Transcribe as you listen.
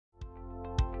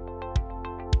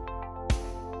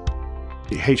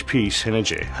The HP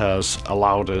Synergy has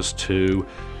allowed us to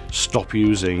stop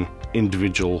using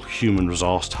individual human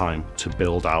resource time to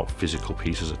build out physical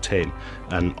pieces of tin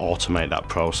and automate that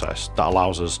process. That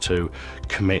allows us to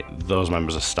commit those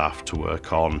members of staff to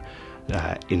work on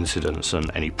incidents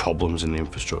and any problems in the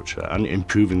infrastructure and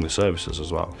improving the services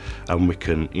as well. And we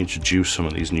can introduce some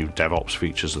of these new DevOps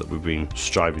features that we've been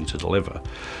striving to deliver.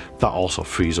 That also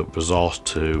frees up resource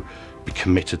to be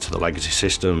committed to the legacy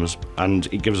systems, and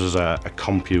it gives us a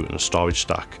compute and a storage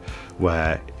stack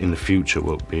where in the future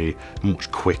we'll be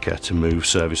much quicker to move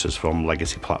services from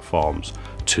legacy platforms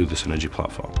to the Synergy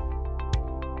platform.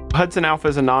 HudsonAlpha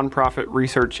is a nonprofit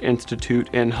research institute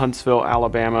in Huntsville,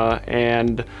 Alabama,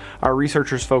 and our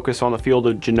researchers focus on the field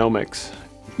of genomics.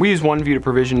 We use OneView to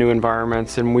provision new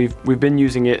environments, and we've been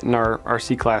using it in our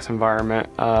C-class environment,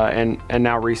 and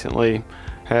now recently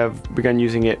have begun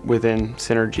using it within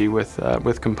Synergy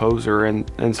with Composer.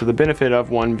 And so the benefit of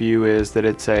OneView is that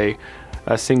it's a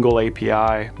single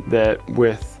API that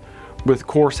with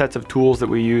core sets of tools that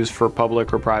we use for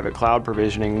public or private cloud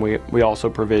provisioning, we also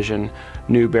provision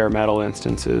new bare metal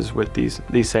instances with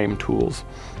these same tools.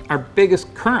 Our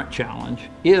biggest current challenge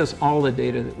is all the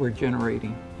data that we're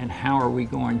generating, and how are we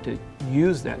going to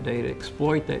use that data,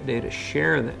 exploit that data,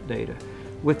 share that data.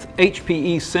 With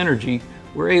HPE Synergy,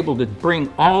 we're able to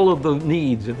bring all of the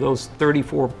needs of those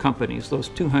 34 companies, those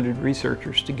 200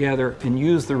 researchers together, and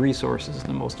use the resources in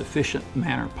the most efficient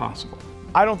manner possible.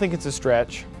 I don't think it's a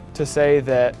stretch to say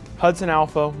that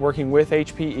HudsonAlpha, working with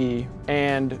HPE,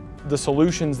 and the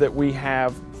solutions that we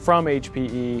have from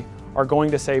HPE are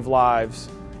going to save lives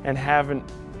and haven't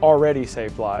already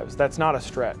saved lives. That's not a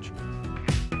stretch.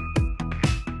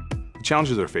 The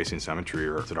challenges that are facing Symmetry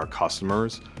are that our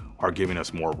customers are giving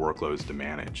us more workloads to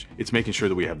manage. It's making sure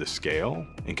that we have the scale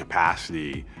and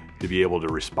capacity to be able to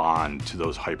respond to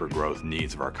those hyper-growth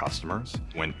needs of our customers.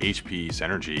 When HP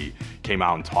Synergy came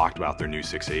out and talked about their new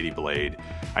 680 blade,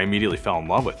 I immediately fell in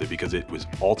love with it because it was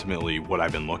ultimately what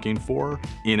I've been looking for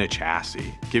in a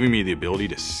chassis, giving me the ability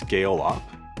to scale up.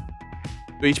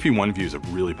 HP OneView is a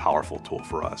really powerful tool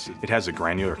for us. It has the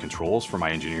granular controls for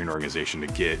my engineering organization to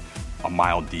get a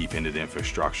mile deep into the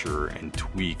infrastructure and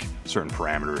tweak certain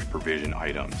parameters, provision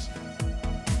items.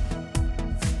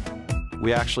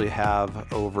 We actually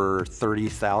have over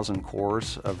 30,000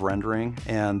 cores of rendering,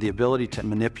 and the ability to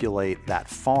manipulate that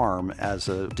farm as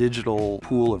a digital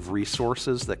pool of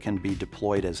resources that can be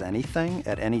deployed as anything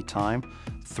at any time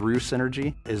through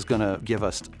Synergy is going to give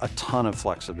us a ton of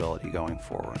flexibility going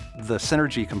forward. The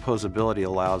Synergy composability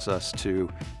allows us to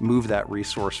move that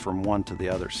resource from one to the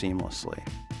other seamlessly.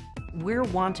 We're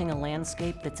wanting a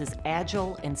landscape that's as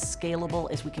agile and scalable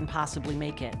as we can possibly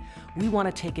make it. We want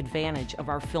to take advantage of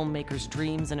our filmmakers'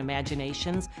 dreams and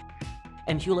imaginations,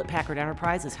 and Hewlett Packard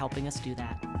Enterprise is helping us do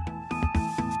that.